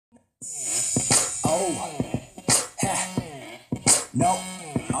Oh, no,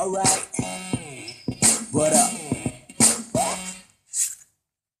 alright. What up?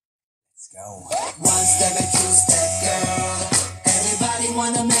 Let's go. One step and two step, girl. Everybody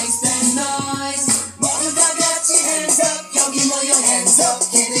wanna make that noise. 모두 다 같이 hands up. 여기 모여 hands up.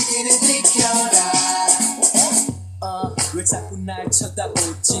 길을 비켜라. 왜 자꾸 날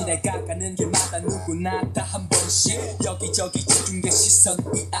쳐다보지? 내가 가는 길마다 누구나 다 한 번씩 여기저기 집중돼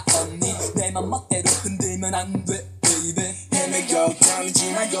시선이 없니? 내 맘 멋대로 흔들면 안 돼, baby. 헤매고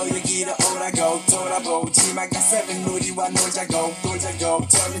다니지 말고 여기로 오라고 돌아보지 마 GOT7 우리와 놀자고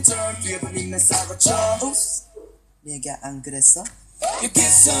turn 뒤에 돌리는 사고쳐. 네가 안 그랬어? 여기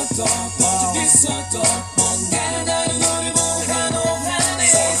있어도 저기 있어도 뭔가 다른 우리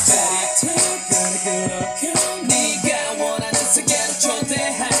보하노하네. 그렇게 네가 원하는 세계로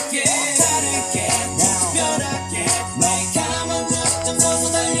초대할게. 다르게 특별하게 내가 먼저 좀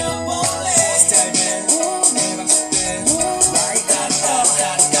서서 달려볼래. 스타일맨 내 방식대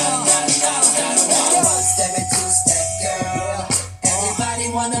One step and two step, girl. Everybody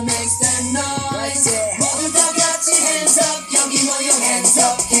wanna make that noise. 모두 다 같이 hands up. 여기 모여 hands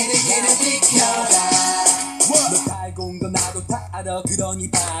up. 길을 비켜라. 너 달고 온 거 나도 다 알아.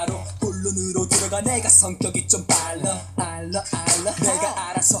 그러니 바로 본론으로 들어가. 내가 성격이 좀 빨라. 알라 내가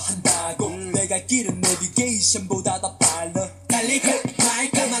알아서 한다고. 내가 길은 내비게이션보다 더 빨라. 달리고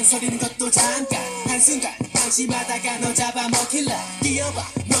말까 망설이는 것도 잠깐 한순간 방심하다가 너 잡아먹힐라. 뛰어봐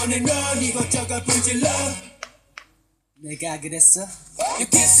너는 넌 이것저것 불질러. 내가 그랬어?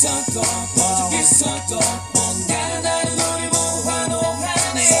 여기 있어도 저기 있어도 뭔가 다른 우리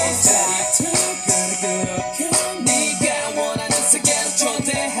보하노하네. 그렇게 네가 원하는 세계로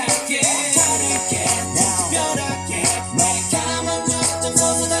초대할게. 다르게 특별하게 내가 먼저 좀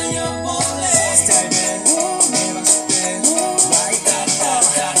서서 달려볼래. 스타일맨 내 방식대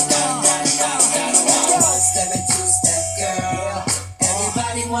One step and two step, girl.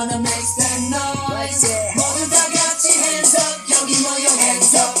 Everybody wanna make that noise. 모두 다 같이 hands up. 여기 모여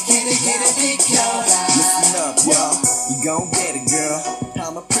hands up. 길을 비켜라. Listen up, y'all, you gon' get it, girl.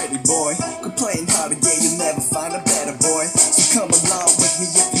 I'm a pretty boy, quit playing hard to get, you'll never find a better boy. So come along with me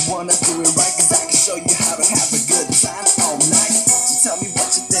if you wanna do it right, cause I can show you how to have a good time all night. So tell me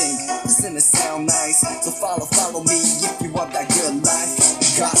what you think, doesn't it sound nice? So follow me if you want that good life.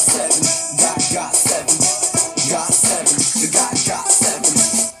 GOT7, GOT7, GOT7.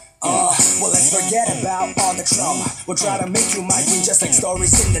 Well, let's forget about all the trauma. We'll try to make you my queen just like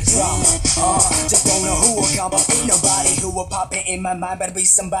stories in the drama. Just don't know who will come, but ain't nobody who will pop it in my mind. Better be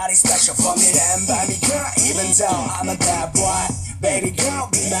somebody special for me to invite me, girl. Even though I'm a bad boy, baby girl,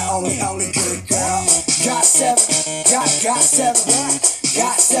 be my only good girl. GOT7, GOT7,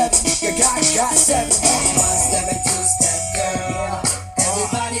 GOT7, GOT7. One step and two step, girl.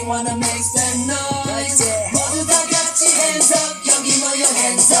 Everybody wanna make that noise. 모두 다 같이 hands up. 여기 모여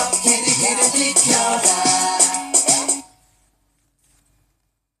hands up. 길을 비켜라.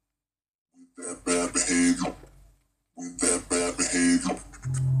 Bad behavior, with that bad behavior,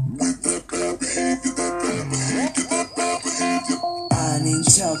 with that bad behavior, that bad behavior. 아닌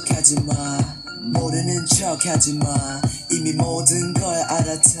척하지마, 모르는 척하지마. 이미 모든 걸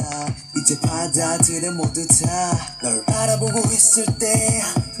알아타. 이제 받아들여 모두 다. 널 바라보고 있을 때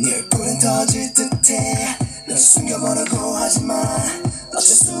네 얼굴은 터질 듯해. 널 숨겨보려고 하지마, 어쩔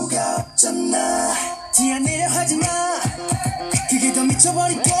수가 없잖아. 티안내려 하지마, 그게 더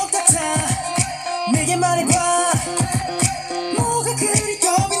미쳐버릴 것 같아. 내게 말해봐, 뭐가 그리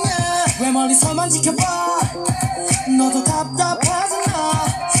겁이 나. 왜 멀리서만 지켜봐. 너도 답답하잖아.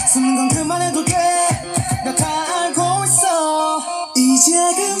 숨는 건 그만해도 돼. 나 다 알고 있어. 이제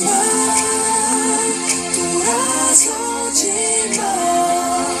그만 돌아서지 마,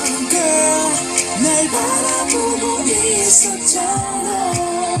 girl. 날 바라보고 있었잖아.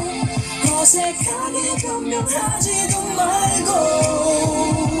 어색하게 변명하지도 말고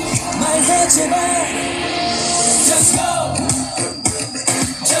말해 제발. Just go.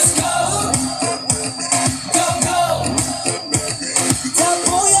 Just go. Go, go. 다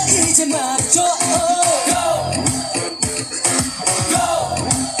보여 이제 말해줘. Go. Go.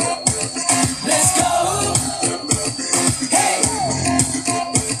 Let's go. Hey.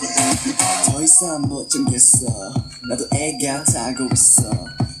 더 이상 못 참겠어. 나도 애가 타고 있어.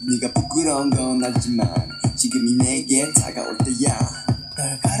 네가 부끄러운 건 알지만 지금이 내게 다가올 때야.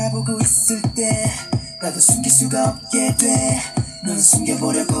 널 바라보고 있을 때 나도 숨길 수가 없게 돼. 넌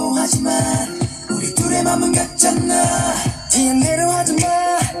숨겨보려고 하지만 우리 둘의 맘은 같잖아. 티안내려 하지마,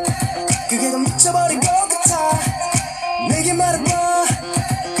 그게 더 미쳐버릴 것 같아. 내게 말해봐,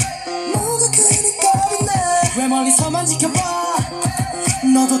 뭐가 그리 겁이 나. 왜 멀리서만 지켜봐.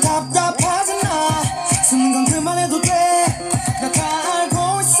 너도 다 답답하잖아. 숨는 건 그만해도 돼. 나 다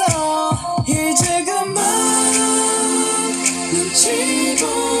알고 있어. 이제 그만 눈치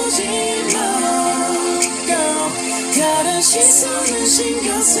보지 마. Girl, 다른 시선을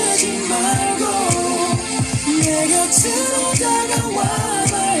신경 쓰지 말고 내 곁으로 다가와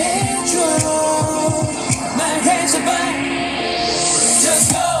말해줘. 말해 제발.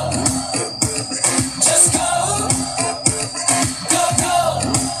 Just go, just go, go, go.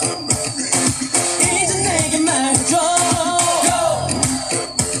 이제 내게 말해줘. Go,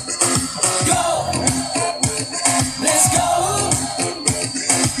 go, let's go.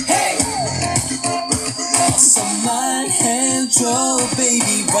 Hey, 어서 말해줘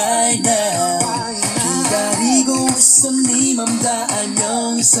baby right now. 기다리고 있어 네 맘 다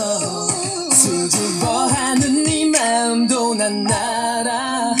알면서 수줍어하는 네 마음도 난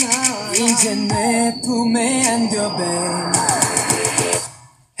알아. 이제 내 품에 안겨 babe.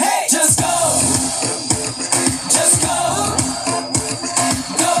 hey, just go, just go,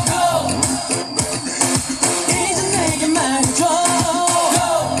 go, go. 이제 내게 말해줘. Go,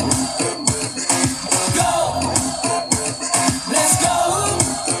 go, let's go.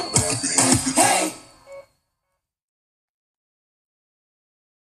 Hey.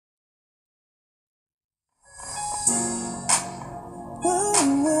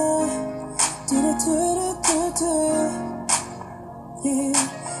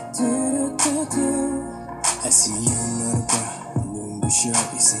 I see you not 봐 눈부셔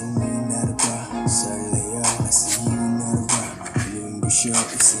이 생미 나를 봐 설레요. I see you not 봐 눈부셔 이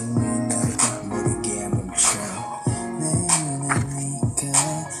생미 나를 봐 모르게 멈춰. 내 눈에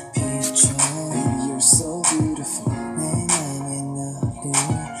네가 비춰. Baby you're so beautiful. 내 맘에 너를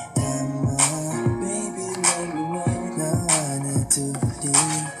담아. Baby let me know. 너와 나 둘이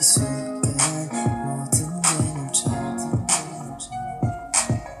이 순간 모든 게 멈춰.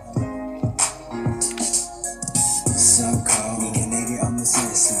 So cold 네가 내게 없는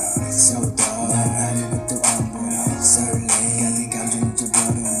세상 So dark 난 아무것도 안 보여 설레 가진 감정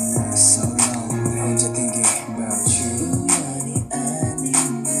잊어버려 So lonely 혼자 thinking about you. 우연이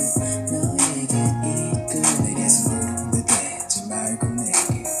아닌 듯 너에게 이끌 내게 손을 흔들대지 말고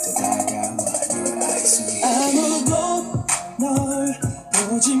내게 더 다가와 Your eyes sweet. 아무도 널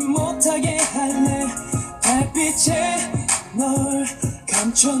보지 못하게 할래. 달빛에 널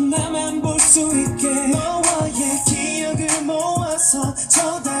감춰 나만 볼 수 있게. 너와의 기억을 모아서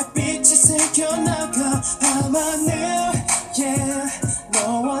저 달빛이 새겨나가 밤하늘 yeah.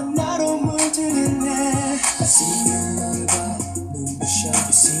 너와 나로 물들일래. I see you 너를 봐 눈부셔. You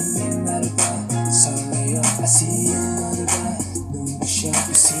see me 나를 봐 설레요. I see you 너를 봐 눈부셔.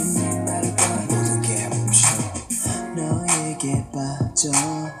 You see me 나를 봐 모든 게 멈춰. 너에게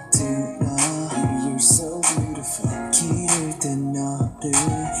빠져들어. Baby you're so beautiful. 길을 든 너를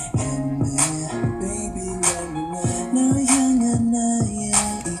헤매. Baby let me know. 널 향한 나의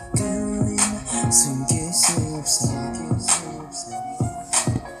이끌림 숨길 수 없어.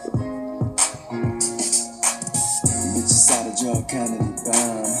 빛이 사라져 가는 이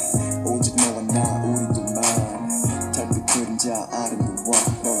밤 오직 너와 나 우리들만 달빛 그림자 아름다워.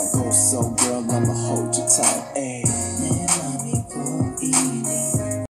 너랑 go so girl I'ma hold you tight.